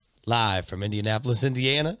live from Indianapolis,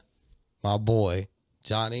 Indiana. My boy,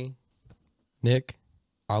 Jonny, Nick,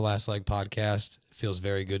 our Last Leg podcast. It feels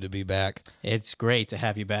very good to be back. It's great to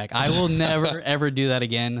have you back. I will never, ever do that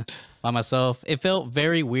again by myself. It felt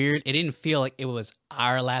very weird. It didn't feel like it was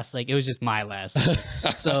our last leg. It was just my last leg.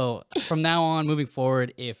 So from now on, moving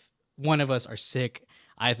forward, if one of us are sick,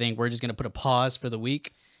 I think we're just going to put a pause for the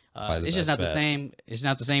week. It's just not the same. It's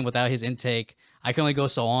not the same without his intake. I can only go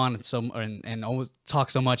so on and always talk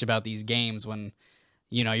so much about these games when,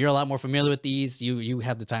 you know, you're a lot more familiar with these. You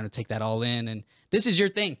have the time to take that all in, and this is your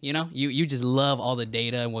thing. You know, you just love all the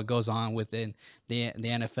data and what goes on within the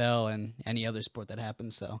NFL and any other sport that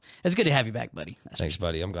happens. So it's good to have you back, buddy. Thanks,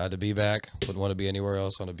 buddy. I'm glad to be back. Wouldn't want to be anywhere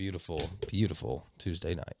else on a beautiful, beautiful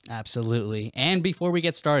Tuesday night. Absolutely. And before we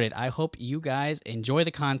get started, I hope you guys enjoy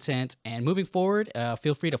the content. And moving forward,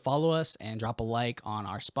 feel free to follow us and drop a like on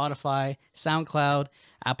our Spotify, SoundCloud,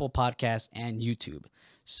 Apple Podcasts, and YouTube.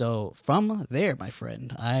 So from there, my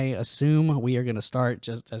friend, I assume we are going to start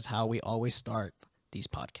just as how we always start these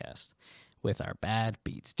podcasts, with our bad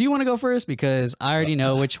beats. Do you want to go first? Because I already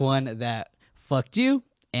know which one that fucked you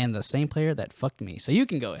and the same player that fucked me. So you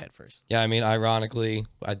can go ahead first. Yeah, I mean, ironically,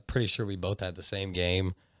 I'm pretty sure we both had the same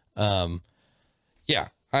game. Yeah,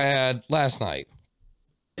 I had last night,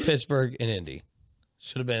 Pittsburgh and Indy.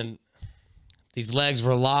 Should have been, these legs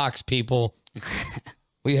were locks, people.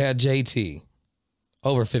 We had JT.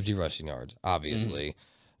 Over 50 rushing yards, obviously.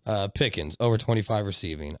 Pickens, over 25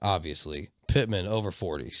 receiving, obviously. Pittman, over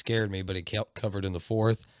 40. Scared me, but he kept covered in the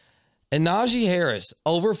fourth. And Najee Harris,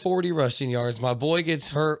 over 40 rushing yards. My boy gets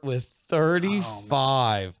hurt with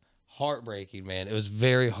 35. Heartbreaking, man. It was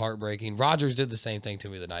very heartbreaking. Rodgers did the same thing to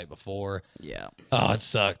me the night before. Yeah. Oh, it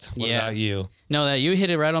sucked. What about you? No, that you hit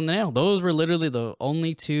it right on the nail. Those were literally the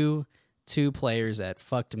only two players that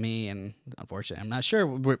fucked me, and unfortunately,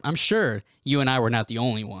 I'm sure you and I were not the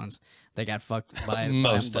only ones that got fucked by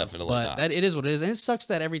Most definitely but not. That it is what it is, and it sucks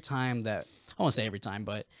that every time that I won't say every time,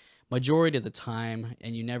 but majority of the time,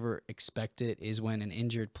 and you never expect it, is when an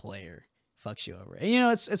injured player fucks you over. And you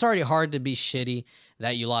know, it's already hard to be shitty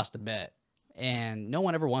that you lost the bet, and no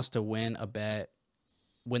one ever wants to win a bet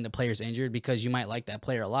when the player's injured, because you might like that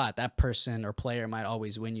player a lot. That person or player might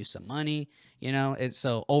always win you some money. You know, it's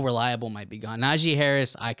so reliable might be gone. Najee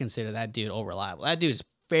Harris, I consider that dude reliable. That dude is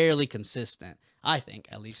fairly consistent, I think,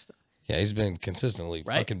 at least. Yeah, he's been consistently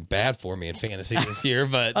fucking bad for me in fantasy this year,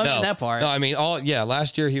 but no. That part. No, I mean,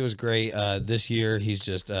 last year he was great. This year he's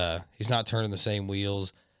just he's not turning the same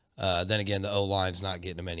wheels. Then again, the O-line's not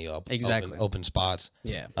getting him any open spots.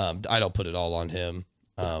 Yeah. I don't put it all on him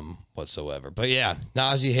whatsoever. But yeah,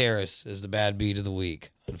 Najee Harris is the bad beat of the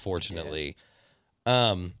week, unfortunately.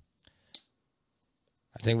 Yeah.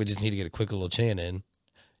 I think we just need to get a quick little chant in.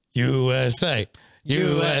 USA.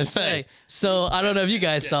 USA. So I don't know if you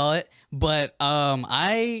guys saw it, but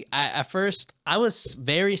I at first I was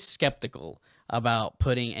very skeptical about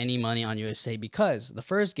putting any money on USA, because the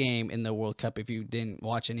first game in the World Cup, if you didn't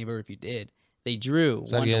watch any of it, or if you did, they drew.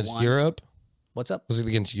 Was that against Europe? What's up? Was it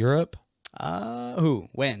against Europe? Who?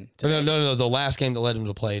 When? No. The last game that led them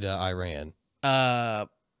to play to Iran. I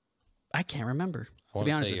can't remember. To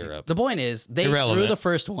be honest with Europe. You. The point is, they drew the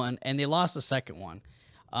first one and they lost the second one.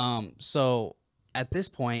 So at this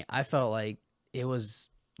point, I felt like they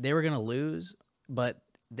were gonna lose, but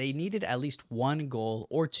they needed at least one goal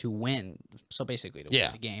or to win. So basically, to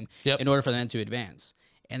win the game in order for them to advance.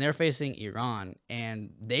 And they're facing Iran,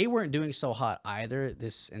 and they weren't doing so hot either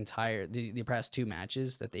the past two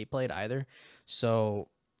matches that they played either. So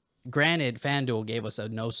granted, FanDuel gave us a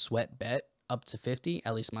no sweat bet up to 50,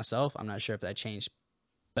 at least myself. I'm not sure if that changed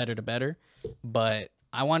better to better, but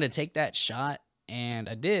I wanted to take that shot, and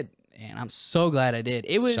I did, and I'm so glad I did.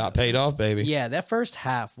 Shot paid off, baby. Yeah, that first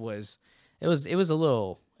half was a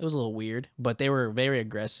little weird, but they were very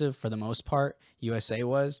aggressive for the most part. USA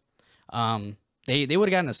was. They would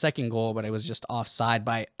have gotten a second goal, but it was just offside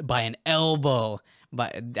by an elbow.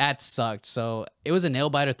 But that sucked. So it was a nail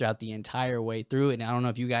biter throughout the entire way through. And I don't know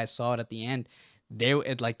if you guys saw it at the end.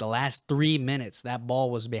 At like the last 3 minutes, that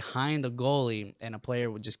ball was behind the goalie, and a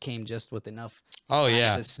player just came just with enough. Oh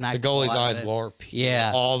yeah, to snipe the goalie's eyes were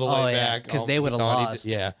all the way back because they would have lost.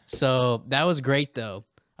 So that was great though.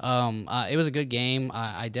 It was a good game.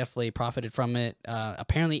 I definitely profited from it.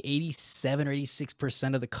 Apparently, 87 or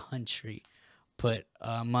 86% of the country put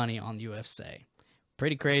money on the UFC.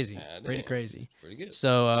 Pretty crazy. Pretty crazy. Pretty good.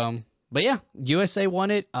 So, but yeah, USA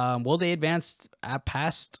won it. Will they advance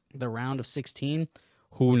past the round of 16?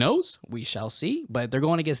 Who knows? We shall see. But they're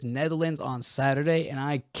going against Netherlands on Saturday, and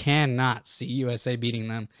I cannot see USA beating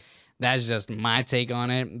them. That's just my take on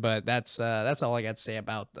it. But that's all I got to say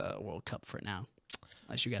about the World Cup for now.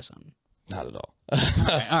 unless you got something. Not at all.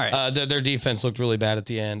 All right. Their defense looked really bad at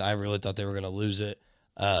the end. I really thought they were going to lose it.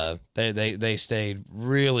 They stayed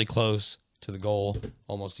really close to the goal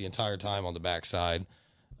almost the entire time on the backside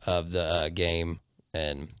of the game.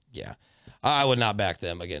 And, yeah, I would not back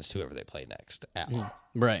them against whoever they play next at all.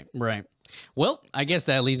 Right. Well, I guess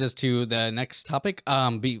that leads us to the next topic.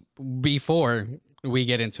 Before we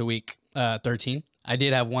get into week 13, I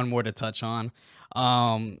did have one more to touch on.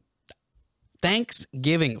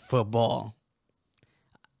 Thanksgiving football.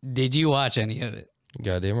 Did you watch any of it?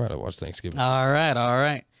 Goddamn right, I watched Thanksgiving. All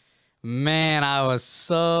right. Man, I was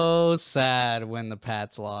so sad when the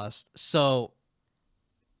Pats lost. So,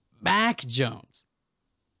 Mac Jones,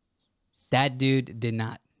 that dude did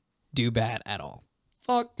not do bad at all.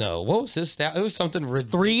 Fuck no. What was his stat? It was something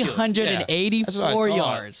ridiculous. 384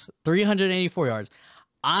 yards. 384 yards.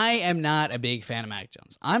 I am not a big fan of Mac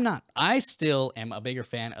Jones. I'm not. I still am a bigger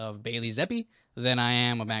fan of Bailey Zappi than I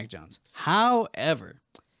am of Mac Jones. However,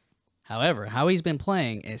 how he's been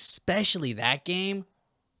playing, especially that game,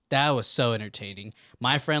 that was so entertaining.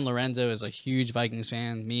 My friend Lorenzo is a huge Vikings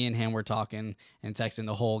fan. Me and him were talking and texting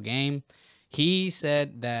the whole game. He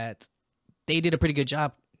said that they did a pretty good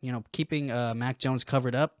job, keeping Mac Jones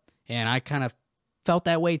covered up, and I kind of felt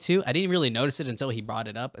that way too. I didn't really notice it until he brought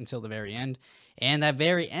it up until the very end. And that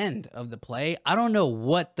very end of the play, I don't know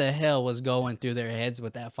what the hell was going through their heads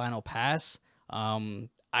with that final pass.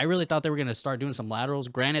 I really thought they were going to start doing some laterals.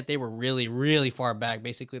 Granted, they were really, really far back,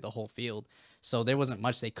 basically the whole field. So there wasn't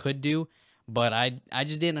much they could do. But I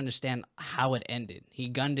just didn't understand how it ended. He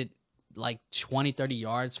gunned it like 20, 30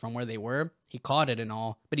 yards from where they were. He caught it and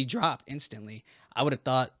all, but he dropped instantly. I would have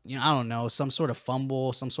thought, I don't know, some sort of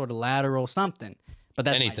fumble, some sort of lateral, something. But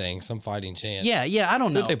that's anything, some fighting chance. Yeah, I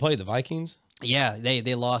don't know. Did they play the Vikings? Yeah,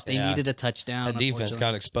 they lost. They needed a touchdown. That defense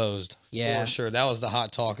got exposed. Yeah. For sure. That was the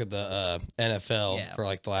hot talk of the NFL for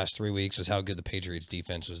like the last 3 weeks was how good the Patriots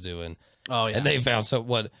defense was doing. Oh, yeah. And they found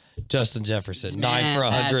Justin Jefferson, Man, 9 for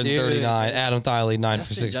 139. Adam Thielen, 9 for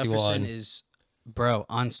 61. Jefferson is,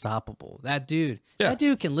 unstoppable. That dude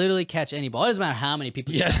can literally catch any ball. It doesn't matter how many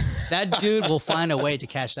people. Yeah. That dude will find a way to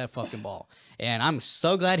catch that fucking ball. And I'm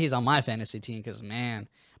so glad he's on my fantasy team because, man.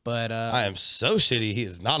 But I am so shitty. He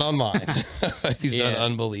is not on mine. He's done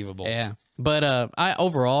unbelievable. Yeah. But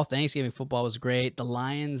overall, Thanksgiving football was great. The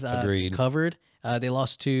Lions covered. They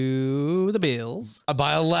lost to the Bills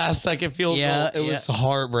by a last-second field goal. It was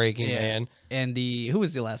heartbreaking, man. And who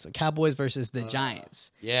was the last one? Cowboys versus the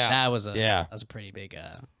Giants. Yeah, that was a pretty big.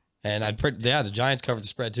 And the Giants covered the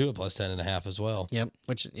spread too at plus 10.5 as well. Yep.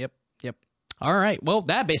 Yep. All right. Well,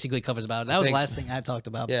 that basically covers about it. That was the last thing I talked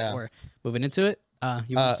about before moving into it.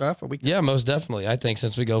 You want to start off for week? Yeah, most definitely. I think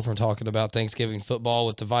since we go from talking about Thanksgiving football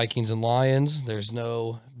with the Vikings and Lions, there's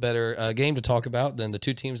no better game to talk about than the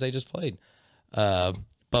two teams they just played,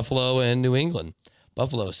 Buffalo and New England.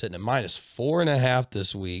 Buffalo is sitting at minus 4.5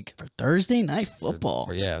 this week for Thursday night football.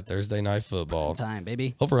 Thursday night football time,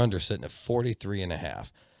 baby. Over under sitting at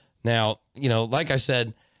 43.5. Now, like I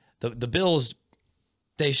said, the Bills,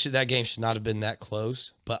 that game should not have been that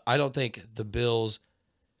close, but I don't think the Bills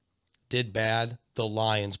did bad. The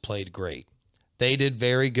Lions played great. They did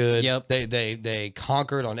very good. Yep. They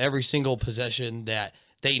conquered on every single possession that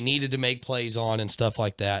they needed to make plays on and stuff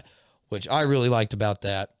like that, which I really liked about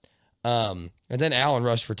that. And then Allen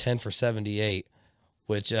rushed for 10 for 78,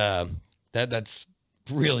 which that's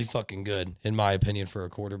really fucking good in my opinion for a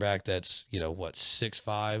quarterback that's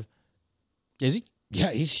 6'5". Is he?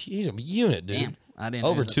 Yeah, he's a unit, dude. Damn, I didn't.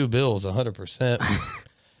 Over 2 Bills, 100%.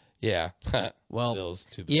 Yeah. Well, Bills,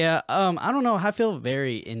 2 Bills. Yeah. I don't know. I feel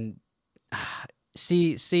very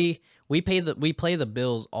See, we play the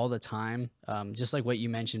Bills all the time. Just like what you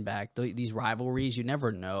mentioned back, these rivalries, you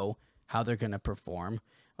never know how they're gonna perform.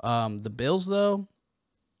 The Bills, though,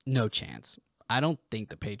 no chance. I don't think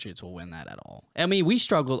the Patriots will win that at all. I mean, we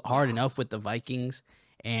struggled hard enough with the Vikings,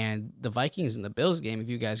 and the Vikings and the Bills game. If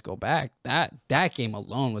you guys go back, that game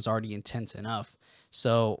alone was already intense enough.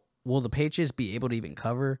 So, will the Patriots be able to even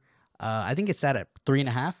cover? I think it's set at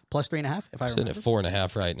 3.5 plus 3.5. If I remember, sitting at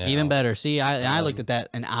 4.5 right now. Even better. See, I looked at that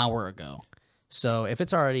an hour ago. So if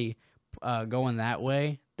it's already going that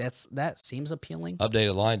way, that seems appealing.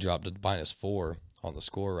 Updated line dropped to -4 on the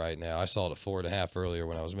score right now. I saw it at 4.5 earlier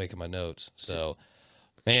when I was making my notes. So,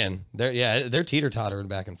 man, they're teeter-tottering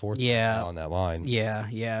back and forth on that line.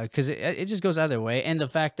 Yeah, because it just goes either way. And the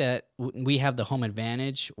fact that we have the home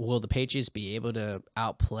advantage, will the Patriots be able to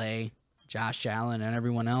outplay Josh Allen and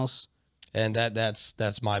everyone else? And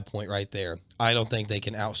that's my point right there. I don't think they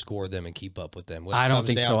can outscore them and keep up with them. When I don't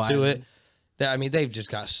think so either. They've just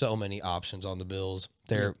got so many options on the Bills.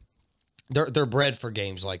 they're bred for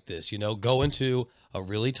games like this. Go into a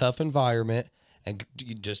really tough environment and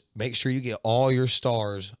you just make sure you get all your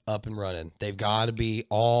stars up and running. They've got to be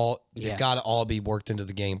all be worked into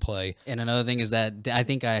the gameplay. And another thing is that I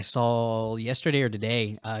think I saw yesterday or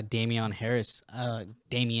today, Damian Harris,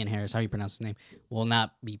 how you pronounce his name, will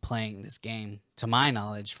not be playing this game, to my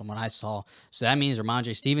knowledge, from what I saw. So that means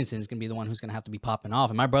Ramondre Stevenson is going to be the one who's going to have to be popping off.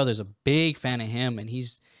 And my brother's a big fan of him, and he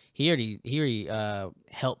already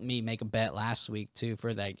helped me make a bet last week too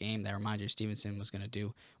for that game that Ramondre Stevenson was going to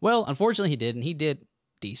do well. Unfortunately, he did, and he did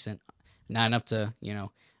decent, not enough to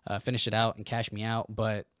finish it out and cash me out,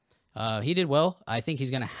 but he did well. I think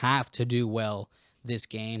he's going to have to do well this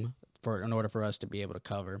game in order for us to be able to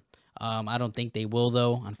cover. I don't think they will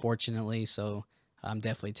though, unfortunately. So I'm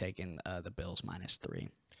definitely taking the Bills -3.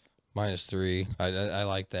 -3. I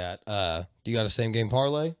like that. Do you got a same game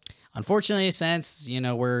parlay? Unfortunately, since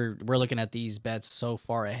we're looking at these bets so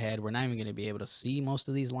far ahead, we're not even going to be able to see most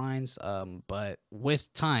of these lines. But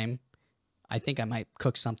with time, I think I might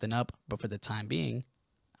cook something up. But for the time being,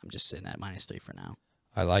 I'm just sitting at -3 for now.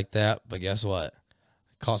 I like that, but guess what?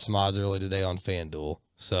 I caught some odds early today on FanDuel.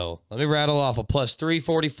 So let me rattle off a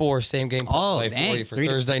 +344 same game parlay for you for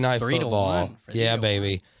Thursday night football. Yeah,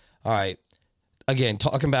 baby. All right. Again,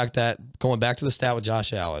 going back to the stat with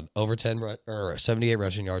Josh Allen, over 78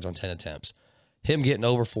 rushing yards on 10 attempts. Him getting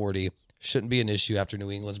over 40 shouldn't be an issue after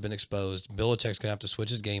New England's been exposed. Belichick's going to have to switch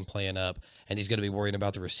his game plan up, and he's going to be worrying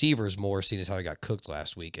about the receivers more, seeing as how he got cooked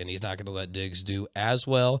last week, and he's not going to let Diggs do as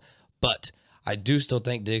well. But I do still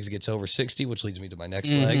think Diggs gets over 60, which leads me to my next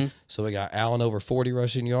leg. So we got Allen over 40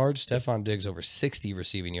 rushing yards, Stephon Diggs over 60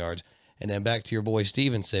 receiving yards, and then back to your boy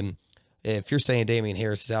Stevenson. If you're saying Damian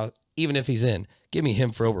Harris is out, even if he's in, give me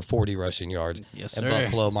him for over 40 rushing yards. Yes, and sir.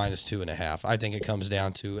 Buffalo -2.5. I think it comes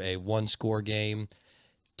down to a one-score game,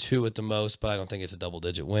 2 at the most, but I don't think it's a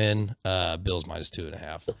double-digit win. Bills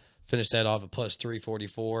 -2.5. Finish that off at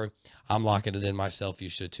 +344. I'm locking it in myself. You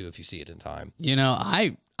should too if you see it in time.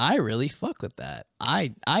 I really fuck with that.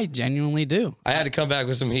 I genuinely do. I had to come back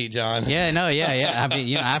with some heat, John. Yeah. I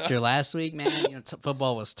mean, after last week, man,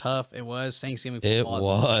 football was tough. It was. Thanksgiving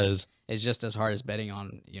football It's just as hard as betting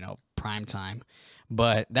on, prime time.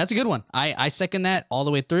 But that's a good one. I second that all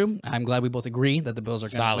the way through. I'm glad we both agree that the Bills are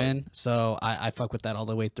going to win. So I fuck with that all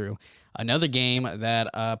the way through. Another game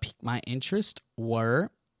that piqued my interest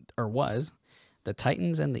was the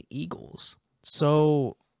Titans and the Eagles.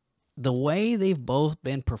 So the way they've both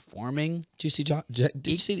been performing. Did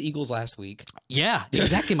you see the Eagles last week? Yeah,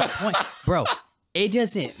 exactly my point. Bro, it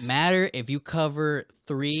doesn't matter if you cover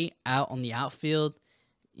 3 out on the outfield.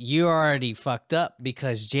 You already fucked up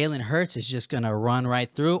because Jalen Hurts is just going to run right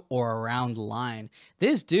through or around the line.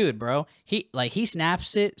 This dude, bro, he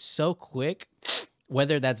snaps it so quick,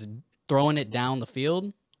 whether that's throwing it down the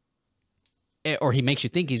field or he makes you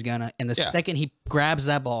think he's gonna, and the second he grabs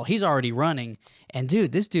that ball, he's already running. And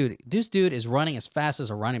this dude is running as fast as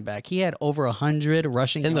a running back. He had over 100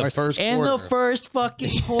 rushing in yards the first in quarter. the first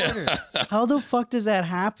fucking quarter. How the fuck does that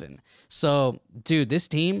happen? So, dude, this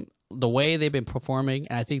team, the way they've been performing,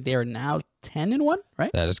 and I think they are now 10-1,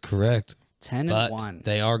 right? That is correct. 10-1.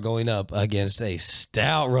 They are going up against a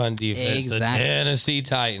stout run defense, the Tennessee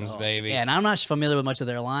Titans, baby. Yeah, and I'm not familiar with much of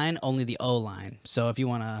their line, only the O-line. So if you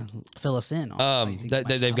want to fill us in on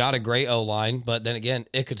they've got a great O-line, but then again,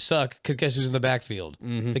 it could suck because guess who's in the backfield?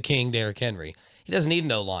 The King, Derrick Henry. He doesn't need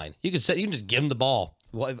an O-line. You can just give him the ball.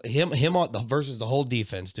 Him versus the whole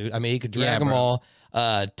defense, dude. I mean, he could drag them all.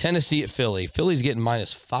 Tennessee at Philly. Philly's getting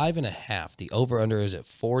 -5.5. The over-under is at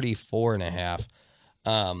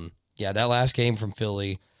 44.5. Yeah, that last game from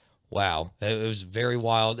Philly, wow. It was very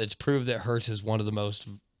wild. It's proved that Hurts is one of the most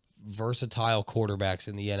versatile quarterbacks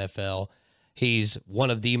in the NFL. He's one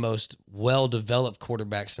of the most well-developed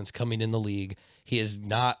quarterbacks since coming in the league. He is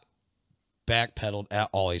not backpedaled at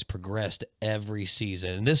all. He's progressed every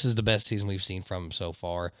season, and this is the best season we've seen from him so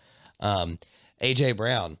far. A.J.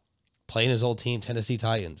 Brown, playing his old team, Tennessee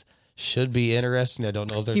Titans, should be interesting. I don't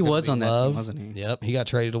know if there's he was on that team, wasn't he? Yep, he got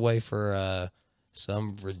traded away for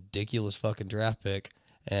some ridiculous fucking draft pick,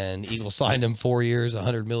 and Eagles signed him 4 years,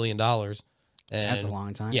 $100 million. And that's a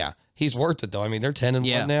long time. Yeah, he's worth it though. I mean, they're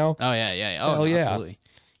 10-1 now. Oh yeah. Oh yeah, absolutely.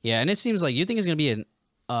 Yeah, and it seems like you think it's gonna be an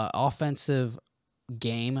offensive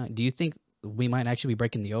game. Do you think we might actually be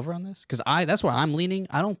breaking the over on this? Because that's where I'm leaning.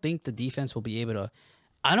 I don't think the defense will be able to.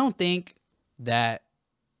 I don't think that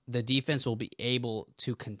the defense will be able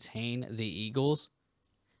to contain the Eagles.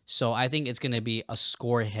 So I think it's gonna be a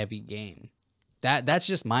score-heavy game. That's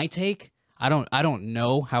just my take. I don't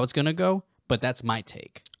know how it's gonna go, but that's my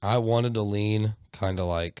take. I wanted to lean kind of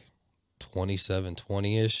like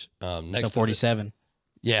 27-20-ish. Next 47.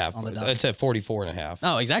 Yeah, on the dot. it's at 44.5.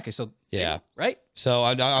 Oh, exactly. So Yeah. right. So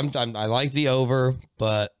I like the over,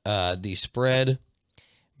 but the spread,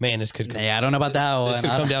 man, this could come. Yeah, I don't know about that one. This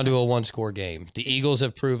could come down to a 1-score game. The Eagles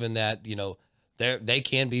have proven that they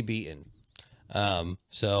can be beaten.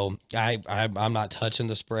 So I'm not touching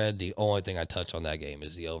the spread. The only thing I touch on that game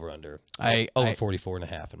is the over under. Over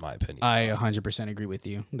 44.5 in my opinion. I 100% agree with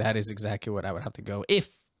you. That is exactly what I would have to go if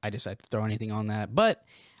I decide to throw anything on that. But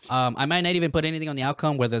I might not even put anything on the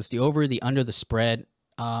outcome, whether it's the over, the under, the spread.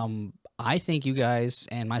 I think you guys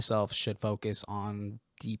and myself should focus on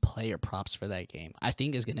the player props for that game. I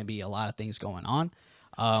think there's going to be a lot of things going on.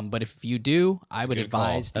 But if you do, I would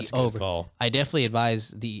advise the over. I definitely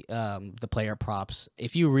advise the player props.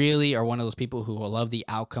 If you really are one of those people who will love the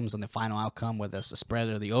outcomes on the final outcome, whether it's the spread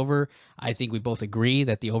or the over, I think we both agree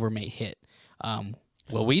that the over may hit.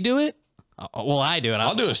 Will we do it? Well, I do it.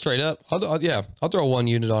 I'll do it straight up. I'll throw 1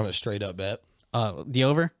 unit on it straight up bet. The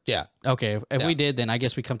over? Yeah. Okay. If we did, then I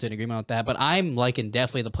guess we come to an agreement with that. But I'm liking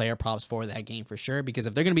definitely the player props for that game for sure, because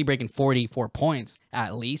if they're going to be breaking 44 points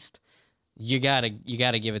at least, you gotta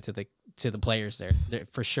give it to the players there.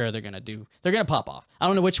 For sure, they're gonna pop off. I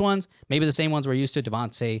don't know which ones. Maybe the same ones we're used to: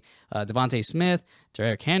 Devontae Smith,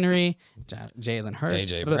 Derrick Henry, Jalen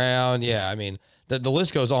Hurts, AJ Brown. Yeah, I mean the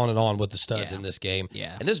list goes on and on with the studs in this game.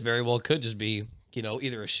 Yeah, and this very well could just be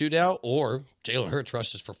either a shootout or Jalen Hurts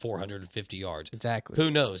rushes for 450 yards. Exactly.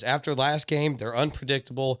 Who knows? After last game, they're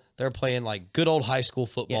unpredictable. They're playing like good old high school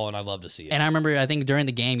football, and I love to see it. And I remember, I think during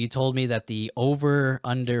the game, you told me that the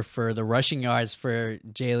over/under for the rushing yards for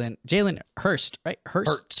Jalen Hurts, right?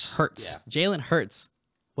 Hurts. Yeah. Jalen Hurts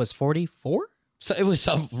was 44. So it was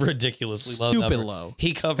some ridiculously stupid low.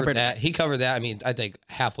 He covered that. I mean, I think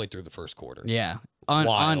halfway through the first quarter. Yeah.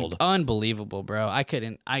 Wild. Unbelievable, bro.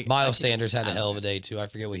 Miles Sanders had a hell of a day too. I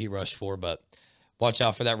forget what he rushed for, but watch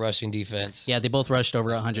out for that rushing defense. Yeah, they both rushed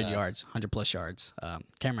over 100 yards, 100 plus yards. Can't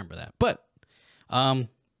remember that. But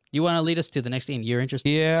you want to lead us to the next game you're interested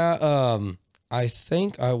in? Yeah, I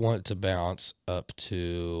think I want to bounce up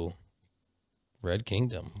to Red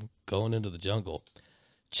Kingdom, going into the jungle.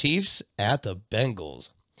 Chiefs at the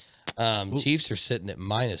Bengals. Chiefs are sitting at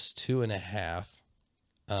 -2.5.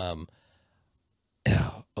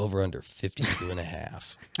 Over under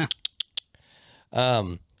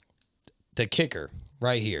 52.5. The kicker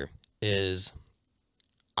right here is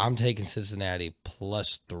I'm taking Cincinnati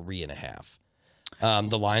 +3.5.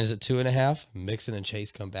 The line is at 2.5. Mixon and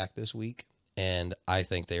Chase come back this week, and I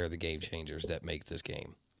think they are the game changers that make this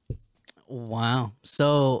game. Wow.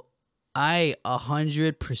 So I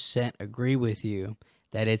 100% agree with you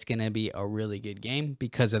that it's going to be a really good game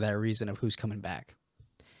because of that reason of who's coming back.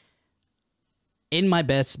 In my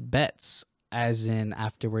best bets, as in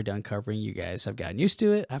after we're done covering, you guys have gotten used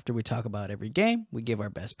to it. After we talk about every game, we give our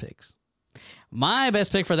best picks. My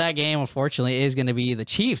best pick for that game, unfortunately, is going to be the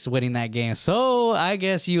Chiefs winning that game. So I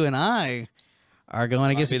guess you and I are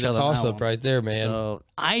going against each other. Toss up right there, man. So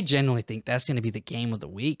I genuinely think that's going to be the game of the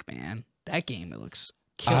week, man. That game, it looks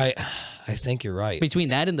killer. I think you're right. Between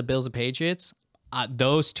that and the Bills and Patriots,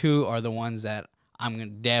 those two are the ones that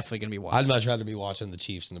I'm definitely going to be watching. I'd much rather be watching the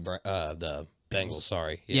Chiefs and the Bengals,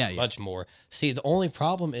 sorry. Yeah, much more. See, the only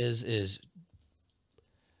problem is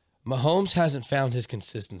Mahomes hasn't found his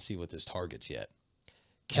consistency with his targets yet.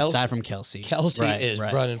 Aside from Kelsey. Kelsey is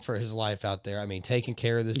running for his life out there. I mean, taking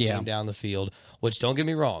care of this game down the field, which, don't get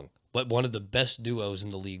me wrong, but one of the best duos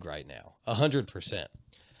in the league right now. 100%.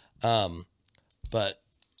 But,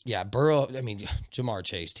 yeah, Burrow, I mean, Jamar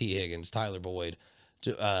Chase, T. Higgins, Tyler Boyd,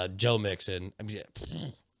 Joe Mixon. I mean,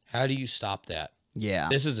 how do you stop that? Yeah.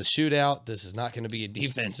 This is a shootout. This is not going to be a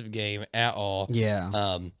defensive game at all.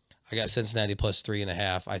 Yeah. I got Cincinnati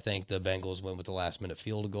 +3.5. I think the Bengals win with the last-minute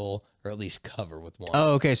field goal, or at least cover with one.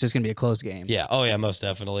 Oh, okay. So it's going to be a close game. Yeah. Oh, yeah, most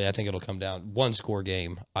definitely. I think it'll come down one-score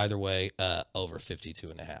game. Either way, over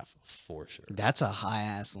 52.5 for sure. That's a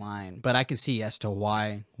high-ass line, but I can see as to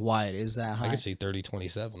why it is that high. I can see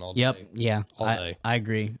 30-27 all day. Yep. Yeah. All day. I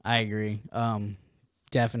agree.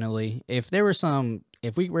 Definitely.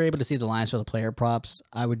 If we were able to see the lines for the player props,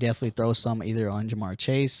 I would definitely throw some either on Jamar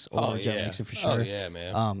Chase or Joe Mixon for sure. Oh, yeah,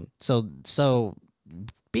 man. So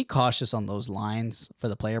be cautious on those lines for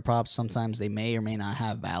the player props. Sometimes they may or may not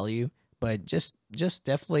have value, but just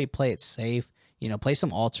definitely play it safe. Play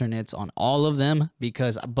some alternates on all of them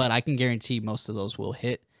but I can guarantee most of those will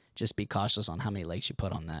hit. Just be cautious on how many legs you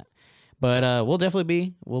put on that. But we'll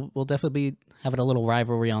definitely be having a little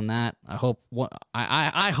rivalry on that. I hope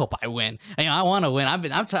I win. I want to win. I've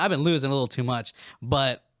been losing a little too much,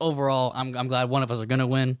 but overall, I'm glad one of us are gonna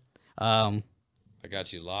win. I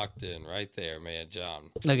got you locked in right there, man,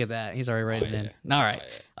 John. Look at that. He's already writing it in. All right. Oh,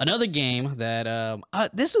 yeah. Another game that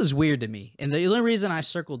this was weird to me. And the only reason I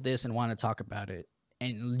circled this and want to talk about it,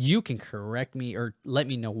 and you can correct me or let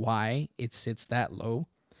me know why it sits that low.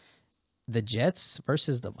 The Jets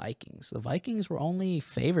versus the Vikings. The Vikings were only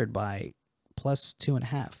favored by plus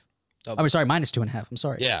 2.5. Oh. I'm sorry, minus 2.5. I'm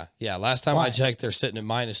sorry. Yeah. Last time I checked, they're sitting at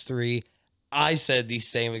 -3. I said the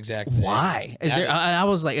same exact thing. Why? I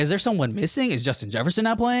was like, is there someone missing? Is Justin Jefferson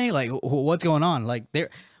not playing? Like, what's going on? Like,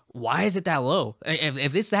 why is it that low?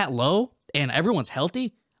 If it's that low and everyone's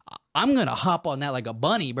healthy, I'm gonna hop on that like a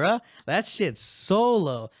bunny, bruh. That shit's so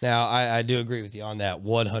low. Now, I do agree with you on that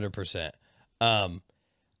 100%.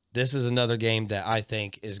 This is another game that I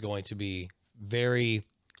think is going to be very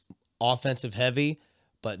offensive heavy,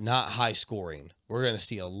 but not high scoring. We're going to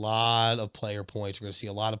see a lot of player points. We're going to see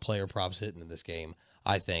a lot of player props hitting in this game,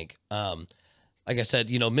 I think. Like I said,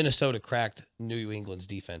 Minnesota cracked New England's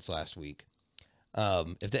defense last week.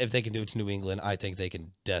 If they can do it to New England, I think they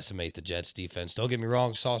can decimate the Jets defense. Don't get me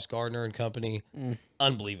wrong, Sauce Gardner and company,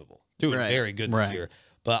 unbelievable. Doing very good this year.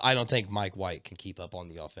 But I don't think Mike White can keep up on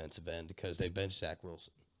the offensive end because they benched Zach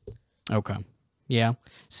Wilson. Okay. Yeah.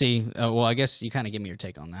 See, well, I guess you kind of give me your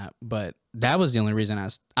take on that, but that was the only reason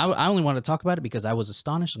I only wanted to talk about it because I was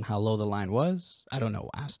astonished on how low the line was. I don't know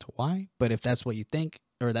as to why, but if that's what you think,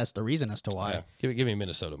 or that's the reason as to why. Yeah. Give me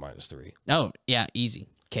Minnesota -3. Oh, yeah, easy.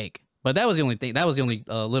 Cake. But that was the only thing. That was the only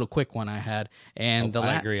little quick one I had. And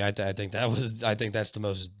I agree. I think that's the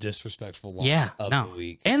most disrespectful line of the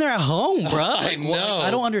week. And they're at home, bro. I know. I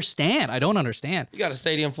don't understand. You got a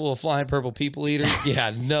stadium full of flying purple people eaters? Yeah,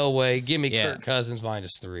 no way. Give me Kirk Cousins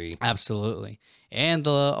 -3. Absolutely. And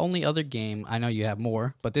the only other game, I know you have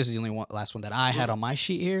more, but this is the only last one that I had on my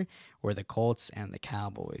sheet here, were the Colts and the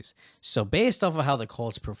Cowboys. So based off of how the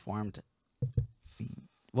Colts performed,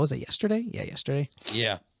 what was it, yesterday? Yeah, yesterday.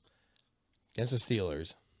 Yeah. Against the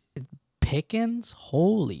Steelers. Pickens,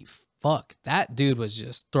 holy fuck. That dude was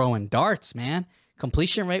just throwing darts, man.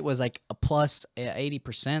 Completion rate was like a plus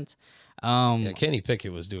 80%. Kenny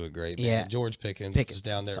Pickett was doing great, man. Yeah. George Pickens was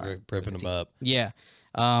down there ripping him up. Yeah.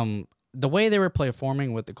 The way they were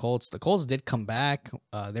performing with the Colts did come back.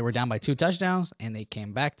 They were down by 2 touchdowns, and they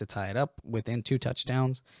came back to tie it up within 2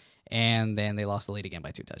 touchdowns. And then they lost the lead again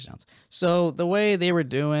by 2 touchdowns. So the way they were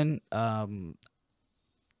doing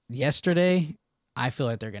yesterday, I feel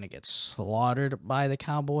like they're going to get slaughtered by the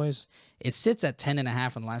Cowboys. It sits at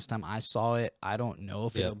 10.5, and last time I saw it, I don't know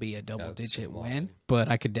if it'll be a double-digit win, but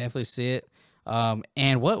I could definitely see it.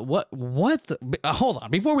 And what hold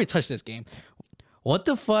on, before we touch this game, what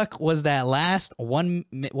the fuck was that last 1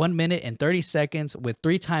 minute and 30 seconds with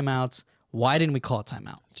 3 timeouts? Why didn't we call a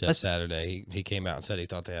timeout? Just Saturday, he came out and said he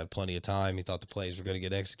thought they had plenty of time. He thought the plays were going to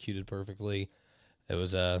get executed perfectly. That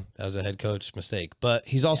was a head coach mistake. But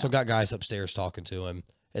he's also got guys upstairs talking to him.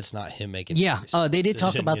 It's not him making. Yeah, they did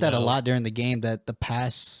talk about that a lot during the game. That the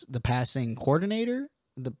passing coordinator,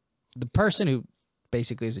 the person who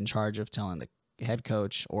basically is in charge of telling the head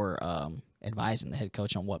coach or advising the head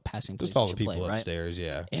coach on what passing plays just all the should people play, upstairs, right?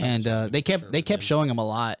 Yeah. And they kept showing him a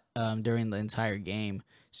lot during the entire game.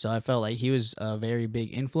 So I felt like he was a very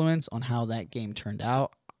big influence on how that game turned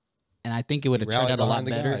out. And I think it would have turned out a lot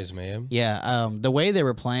better. Guys, man. Yeah, the way they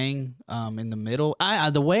were playing in the middle,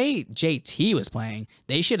 the way JT was playing,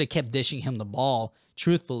 they should have kept dishing him the ball.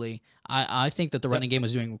 Truthfully, I think that the running game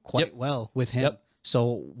was doing quite well with him.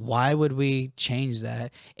 So why would we change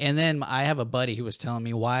that? And then I have a buddy who was telling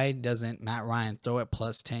me, why doesn't Matt Ryan throw it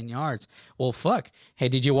plus 10 yards? Well, fuck. Hey,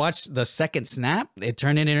 did you watch the second snap? It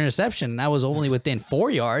turned into an interception, and that was only within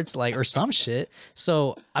 4 yards, or some shit.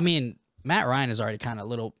 So, I mean, Matt Ryan is already kind of a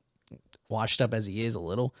little washed up as he is a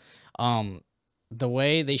little. The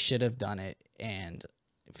way they should have done it, and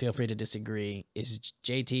feel free to disagree, is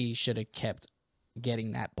JT should have kept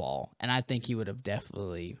getting that ball. And I think he would have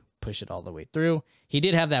definitely push it all the way through. He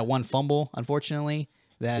did have that one fumble, unfortunately,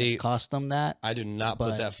 that cost them that. I do not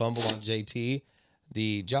put that fumble on JT.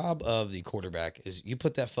 The job of the quarterback is you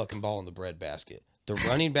put that fucking ball in the breadbasket. The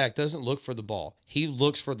running back doesn't look for the ball. He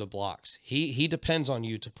looks for the blocks. He depends on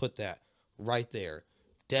you to put that right there.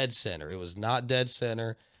 Dead center. It was not dead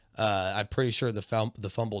center. I'm pretty sure the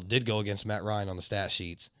fumble did go against Matt Ryan on the stat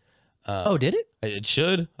sheets. Did it? It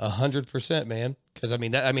should 100%, man.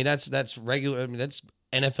 Because that's regular. That's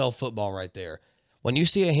NFL football right there. When you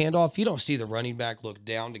see a handoff, you don't see the running back look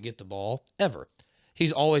down to get the ball ever.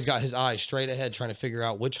 He's always got his eyes straight ahead, trying to figure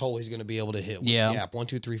out which hole he's going to be able to hit. Yeah. 1,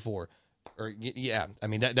 2, 3, 4.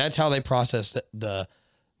 That's how they process the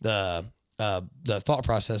thought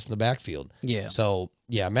process in the backfield. Yeah. So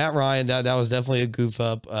yeah, Matt Ryan, that was definitely a goof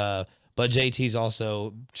up. But But JT's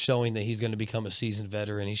also showing that he's going to become a seasoned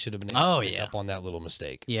veteran. He should have been able to pick up on that little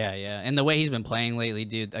mistake. Yeah, yeah. And the way he's been playing lately,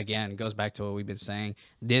 dude, again, goes back to what we've been saying.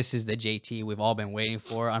 This is the JT we've all been waiting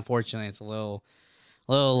for. Unfortunately, it's a little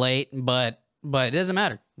late, but it doesn't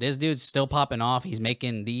matter. This dude's still popping off. He's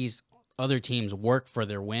making these other teams work for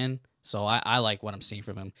their win. So I like what I'm seeing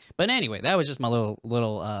from him. But anyway, that was just my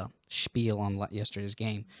little spiel on yesterday's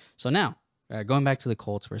game. So now, going back to the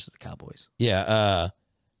Colts versus the Cowboys. Yeah,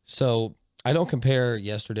 so I don't compare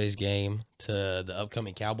yesterday's game to the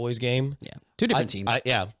upcoming Cowboys game. Yeah, two different teams.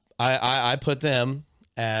 I put them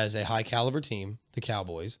as a high caliber team, the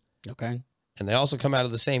Cowboys. Okay. And they also come out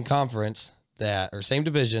of the same conference same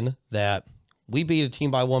division that we beat a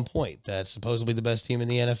team by 1 point. That's supposedly the best team in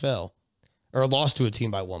the NFL, or lost to a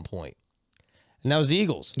team by 1 point. And that was the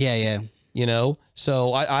Eagles. Yeah, yeah. You know,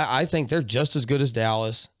 so I think they're just as good as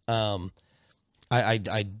Dallas. I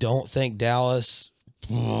don't think Dallas.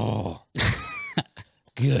 Oh,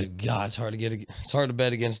 good God, it's hard to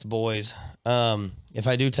bet against the boys. If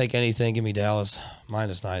I do take anything, give me Dallas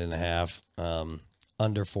minus 9.5,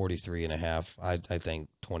 under 43.5. I think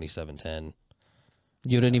 27-10.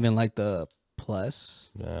 You didn't even like the plus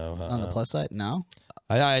No, on the plus side? No?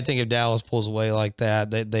 I think if Dallas pulls away like that,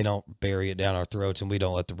 they don't bury it down our throats, and we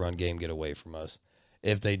don't let the run game get away from us.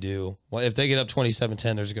 If they do, well, if they get up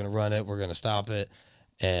 27-10, they're just going to run it. We're going to stop it.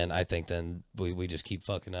 And I think then we just keep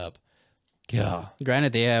fucking up. Yeah.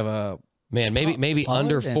 Granted, they have maybe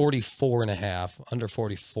under 44.5. Under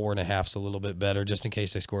 44.5 is a little bit better, just in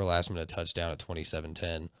case they score a last minute touchdown at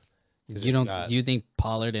 27-10. You think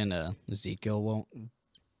Pollard and Ezekiel won't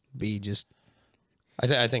be just?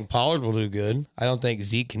 I think Pollard will do good. I don't think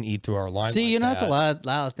Zeke can eat through our line. See, that's a lot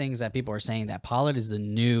of things that people are saying that Pollard is the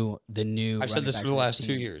new. I've said this for the last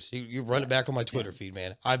 2 years. You run it back on my Twitter feed,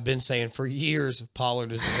 man. I've been saying for years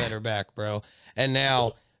Pollard is the better back, bro. And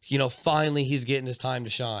now, finally he's getting his time to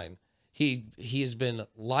shine. He has been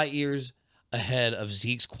light years ahead of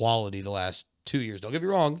Zeke's quality the last 2 years. Don't get me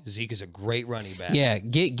wrong, Zeke is a great running back. Yeah,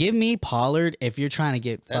 give me Pollard if you're trying to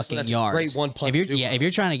get fucking yards. A great one punch. If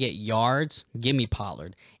you're trying to get yards, give me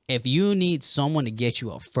Pollard. If you need someone to get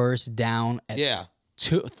you a first down at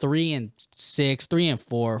 3 and 6, 3 and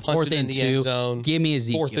 4, fourth and 2, give me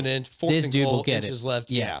Ezekiel. This dude will get it.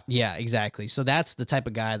 Left. Yeah, exactly. So that's the type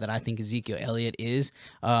of guy that I think Ezekiel Elliott is.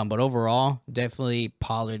 But overall, definitely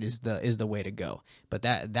Pollard is the way to go. But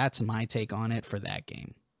that's my take on it for that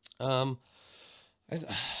game.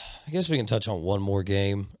 I guess we can touch on one more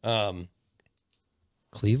game.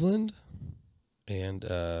 Cleveland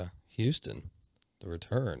and Houston. The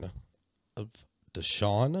return of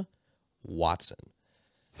Deshaun Watson.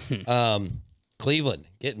 Cleveland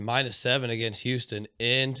getting -7 against Houston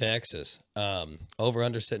in Texas. Over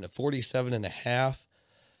under sitting at 47.5.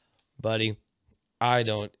 Buddy, I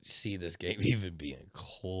don't see this game even being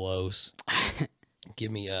close.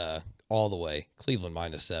 Give me all the way. Cleveland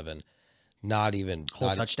 -7. Not even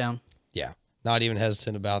touchdown. Yeah. Not even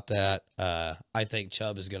hesitant about that. I think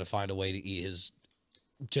Chubb is going to find a way to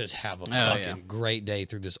just have a fucking great day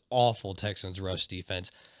through this awful Texans rush defense.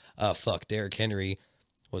 Derrick Henry,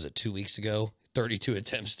 was it 2 weeks ago? 32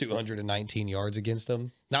 attempts, 219 yards against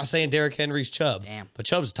them. Not saying Derrick Henry's Chubb, but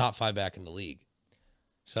Chubb's top 5 back in the league.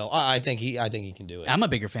 So I think he can do it. I'm a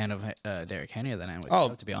bigger fan of Derrick Henry than I am with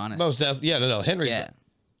Chubb, to be honest. Most definitely. Yeah, no. Henry's. Yeah.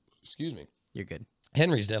 Excuse me. You're good.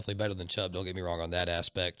 Henry's definitely better than Chubb. Don't get me wrong on that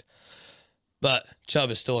aspect. But Chubb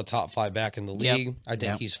is still a top 5 back in the league. Yep. I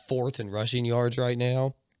think he's 4th in rushing yards right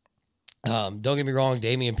now. Don't get me wrong.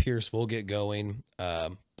 Dameon Pierce will get going.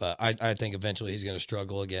 But I think eventually he's going to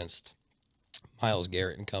struggle against Myles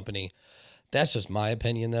Garrett and company. That's just my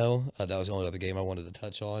opinion, though. That was the only other game I wanted to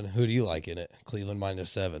touch on. Who do you like in it? Cleveland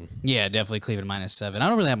 -7. Yeah, definitely Cleveland -7. I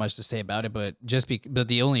don't really have much to say about it, but but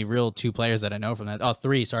the only real 2 players that I know from that,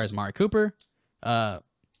 3, sorry, is Amari Cooper.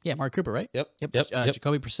 Mark Cooper, right? Yep.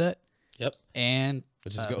 Jacoby Brissett. Yep. And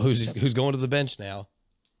who's going to the bench now?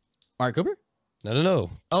 Mark Cooper? No.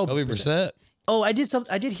 Oh, Jacoby Brissett. Oh, I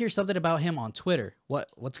did hear something about him on Twitter.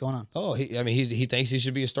 What's going on? Oh, he thinks he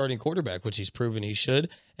should be a starting quarterback, which he's proven he should,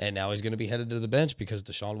 and now he's going to be headed to the bench because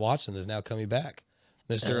Deshaun Watson is now coming back.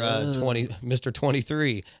 Mr.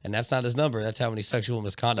 23, and that's not his number. That's how many sexual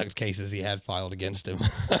misconduct cases he had filed against him.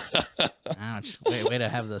 Ouch. Way to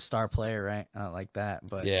have the star player, right? Like that.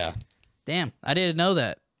 But yeah. Damn, I didn't know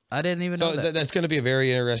that. I didn't even know that. So that's going to be a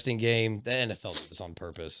very interesting game. The NFL did this on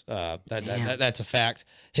purpose. That's a fact.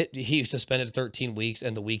 He suspended 13 weeks,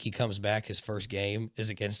 and the week he comes back, his first game is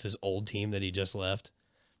against his old team that he just left.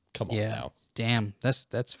 Come on now. Damn,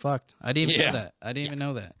 that's fucked. I didn't even know that. I didn't even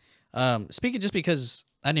know that. Speaking just because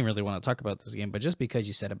I didn't really want to talk about this game, but just because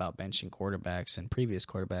you said about benching quarterbacks and previous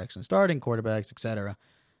quarterbacks and starting quarterbacks, etc.,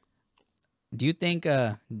 do you think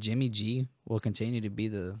Jimmy G will continue to be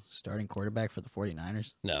the starting quarterback for the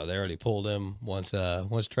 49ers? No, they already pulled him. Once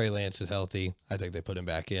Trey Lance is healthy, I think they put him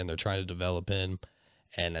back in. They're trying to develop him,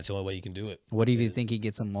 and that's the only way you can do it. What do you think he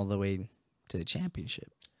gets them all the way to the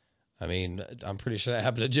championship? I mean, I'm pretty sure that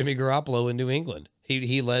happened to Jimmy Garoppolo in New England.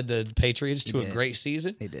 He led the Patriots to a great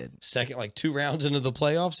season. He did. Second, 2 rounds into the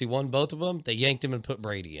playoffs, he won both of them. They yanked him and put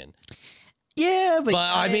Brady in. Yeah, but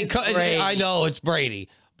I mean, I know it's Brady.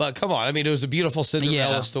 But come on, I mean, it was a beautiful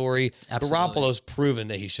Cinderella story. Absolutely. Garoppolo's proven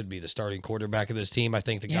that he should be the starting quarterback of this team. I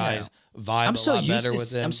think the guys vibe a lot better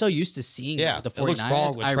with him. I'm so used to seeing the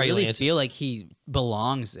 49ers. I really feel like he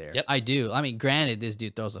belongs there. Yep. I do. I mean, granted, this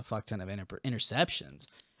dude throws a fuck ton of interceptions,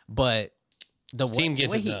 but the team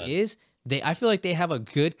gets way it done. he is, I feel like they have a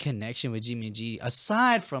good connection with Jimmy G.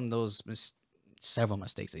 Aside from those several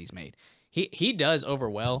mistakes that he's made, he does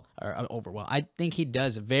overwell. I think he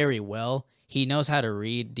does very well. He knows how to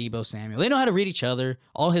read Deebo Samuel. They know how to read each other,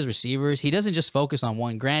 all his receivers. He doesn't just focus on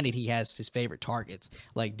one. Granted, he has his favorite targets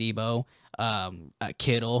like Deebo,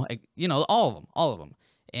 Kittle, all of them.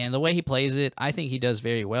 And the way he plays it, I think he does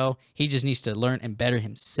very well. He just needs to learn and better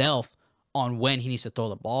himself on when he needs to throw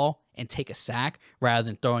the ball and take a sack rather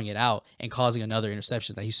than throwing it out and causing another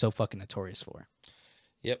interception that he's so fucking notorious for.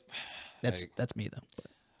 Yep. That's me, though.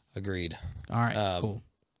 Agreed. All right, cool.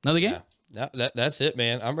 Another game? Yeah. That's it,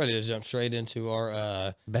 man. I'm ready to jump straight into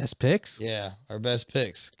our best picks. Yeah, our best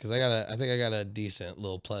picks because I think I got a decent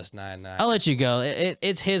little +9.9. I'll let you go.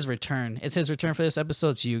 It's his return. It's his return for this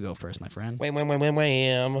episode. So you go first, my friend.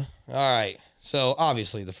 Wham. All right. So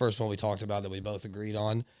obviously the first one we talked about that we both agreed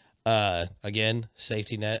on. Again,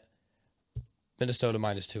 safety net. Minnesota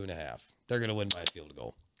 -2.5. They're gonna win by a field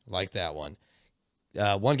goal. Like that one.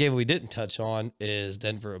 One game we didn't touch on is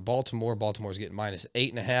Denver at Baltimore. Baltimore's getting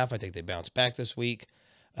 -8.5. I think they bounce back this week.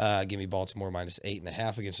 Give me Baltimore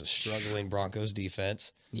 -8.5 against a struggling Broncos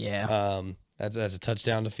defense. Yeah. That's a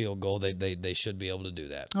touchdown to field goal. They should be able to do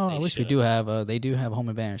that. Oh, at least we do have they do have home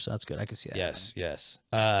advantage, so that's good. I can see that. Yes.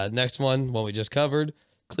 Next one we just covered,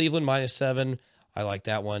 Cleveland -7. I like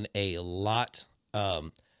that one a lot.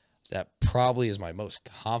 That probably is my most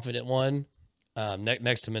confident one.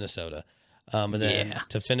 Next to Minnesota. And then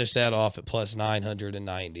to finish that off at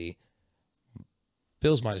 +990,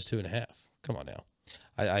 Bills -2.5. Come on now.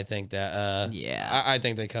 I think that, I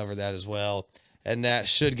think they cover that as well. And that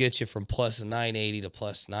should get you from +980 to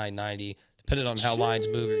 +990. Depending on how lines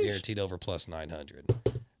move, you're guaranteed over +900.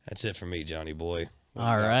 That's it for me, Johnny boy.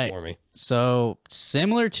 All right. For me. So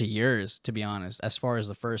similar to yours, to be honest, as far as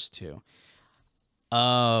the first two.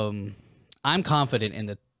 I'm confident in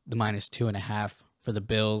the -2.5 for the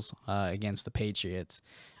Bills against the Patriots.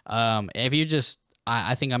 If you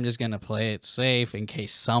I think I'm just going to play it safe in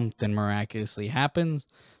case something miraculously happens.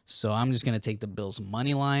 So I'm just going to take the Bills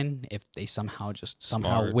money line if they somehow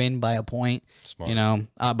win by a point. Smart.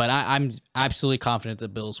 But I'm absolutely confident the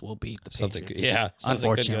Bills will beat the Patriots. Something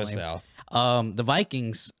unfortunately. could go south. The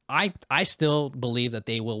Vikings, I still believe that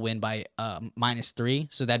they will win by -3.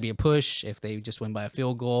 So that'd be a push if they just win by a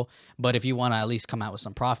field goal. But if you want to at least come out with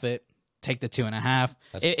some profit, take the 2.5.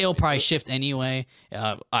 It'll probably shift anyway.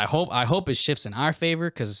 I hope it shifts in our favor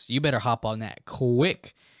because you better hop on that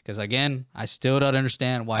quick. Because again, I still don't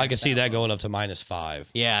understand why. I can see that going up to -5.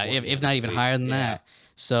 Yeah, if not even higher than that.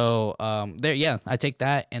 So I take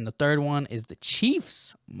that. And the third one is the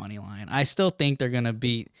Chiefs money line. I still think they're gonna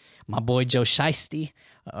beat my boy Joe Shiesty.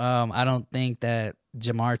 I don't think that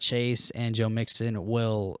Jamar Chase and Joe Mixon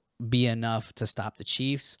will be enough to stop the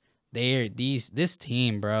Chiefs. This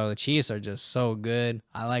team, bro. The Chiefs are just so good.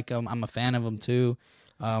 I like them. I'm a fan of them too.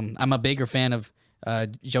 I'm a bigger fan of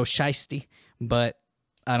Joe Shiesty, but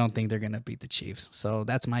I don't think they're going to beat the Chiefs. So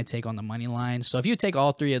that's my take on the money line. So if you take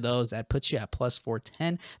all three of those, that puts you at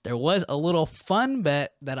 +410. There was a little fun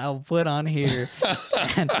bet that I'll put on here.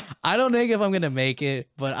 And I don't think if I'm going to make it,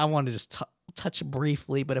 but I want to just touch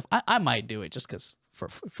briefly. But if I might do it just because for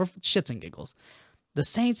shits and giggles. The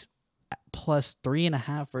Saints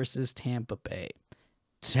 +3.5 versus Tampa Bay.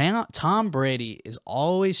 Tom Brady is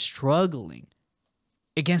always struggling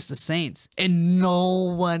against the Saints, and no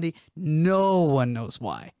one knows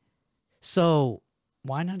why. So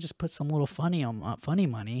why not just put some little funny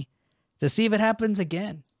money to see if it happens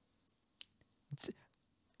again?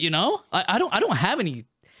 I don't have any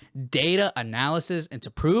data analysis and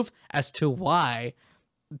to prove as to why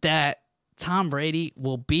that Tom Brady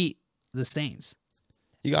will beat the Saints.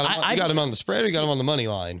 You got him on the spread or you got him on the money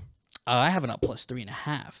line? I have it up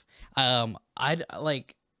 +3.5.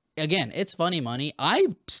 again, it's funny money. I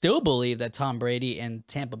still believe that Tom Brady and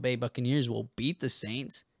Tampa Bay Buccaneers will beat the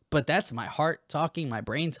Saints, but that's my heart talking, my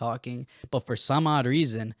brain talking. But for some odd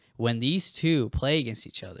reason, when these two play against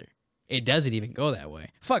each other, it doesn't even go that way.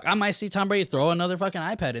 Fuck, I might see Tom Brady throw another fucking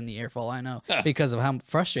iPad in the air for all I know because of how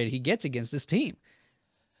frustrated he gets against this team.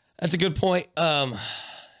 That's a good point.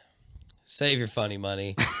 Save your funny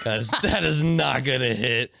money because that is not going to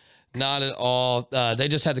hit. Not at all. They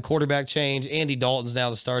just had the quarterback change. Andy Dalton's now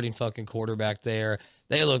the starting fucking quarterback there.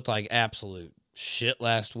 They looked like absolute shit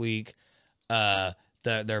last week.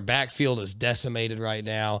 Their backfield is decimated right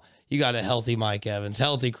now. You got a healthy Mike Evans,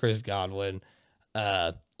 healthy Chris Godwin.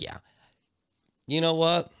 Yeah. You know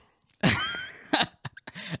what?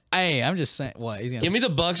 Hey, I'm just saying. What? Give me the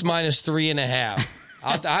Bucks minus 3.5.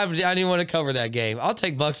 I didn't want to cover that game. I'll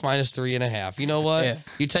take Bucks minus 3.5. You know what? Yeah.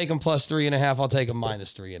 You take them plus 3.5. I'll take them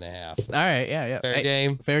minus 3.5. All right. Yeah. Fair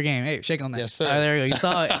game. Fair game. Hey, shake on that. Yes, sir. All right, there you go. You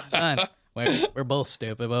saw it. It's done. We're both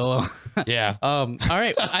stupid, but well. Yeah. All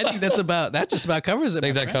right. I think that just about covers it. I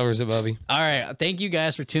think that covers it, Bubby. All right. Thank you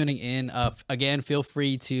guys for tuning in. Again, feel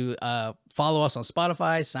free to follow us on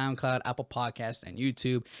Spotify, SoundCloud, Apple Podcasts, and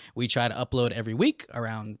YouTube. We try to upload every week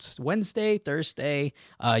around Wednesday, Thursday.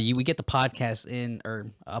 We get the podcast in or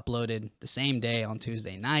uploaded the same day on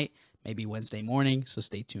Tuesday night, maybe Wednesday morning. So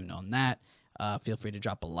stay tuned on that. Feel free to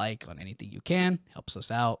drop a like on anything you can. Helps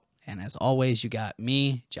us out. And as always, you got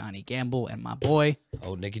me, Jonny Gamble, and my boy.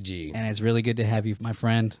 Oh, Nicky G. And it's really good to have you, my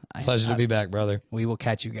friend. Pleasure to be back, brother. We will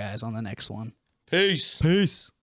catch you guys on the next one. Peace. Peace.